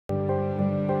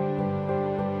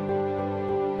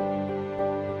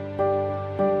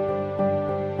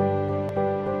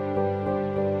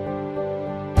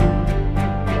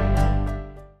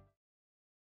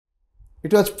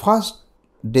It was first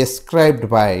described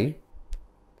by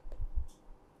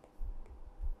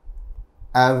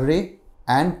Avery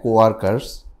and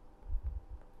co-workers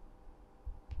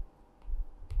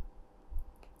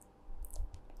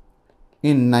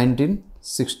in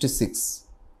 1966,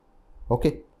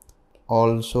 okay,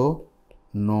 also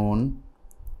known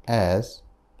as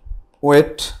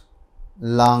wet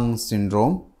lung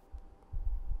syndrome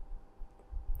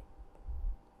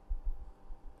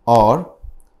or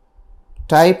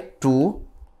type 2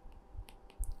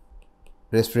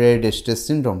 respiratory distress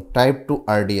syndrome, type 2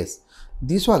 RDS.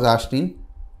 This was asked in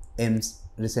AIIMS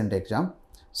recent exam.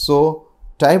 So,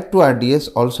 type 2 RDS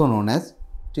also known as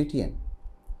TTN.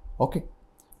 Okay.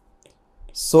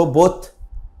 So, both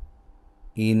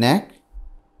ENaC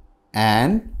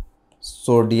and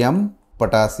sodium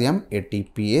potassium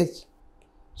ATPase.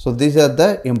 So, these are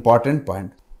the important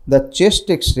point. The chest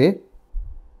X-ray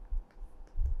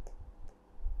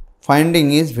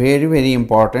finding is very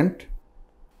important.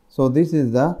 So, this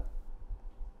is the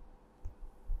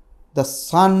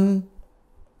sunburst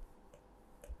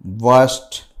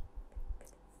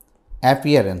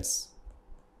appearance.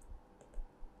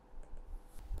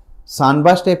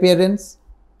 Sunburst appearance,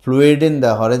 fluid in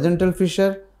the horizontal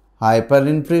fissure,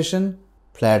 hyperinflation,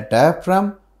 flat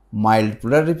diaphragm, mild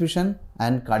pleural effusion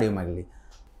and cardiomegaly.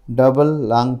 Double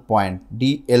lung point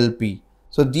DLP.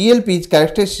 So, DLP is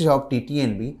characteristic of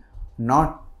TTNB,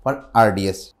 not for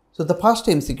RDS. So, the first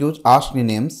MCQ is asked in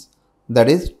AIIMS, that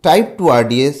is type 2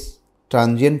 RDS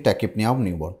transient tachypnea of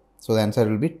newborn. So, the answer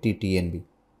will be TTNB.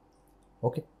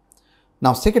 Okay.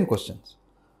 Now, second questions.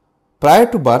 Prior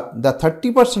to birth, the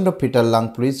 30% of fetal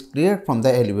lung fluid is cleared from the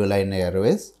alveoli and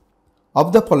airways.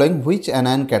 Of the following, which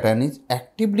anion cation is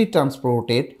actively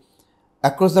transported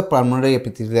across the pulmonary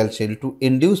epithelial shell to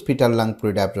induce fetal lung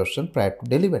fluid absorption prior to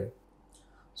delivery?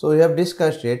 So, we have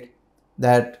discussed it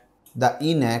that the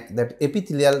ENaC, that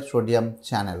epithelial sodium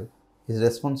channel, is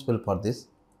responsible for this.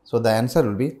 So, the answer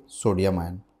will be sodium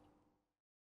ion.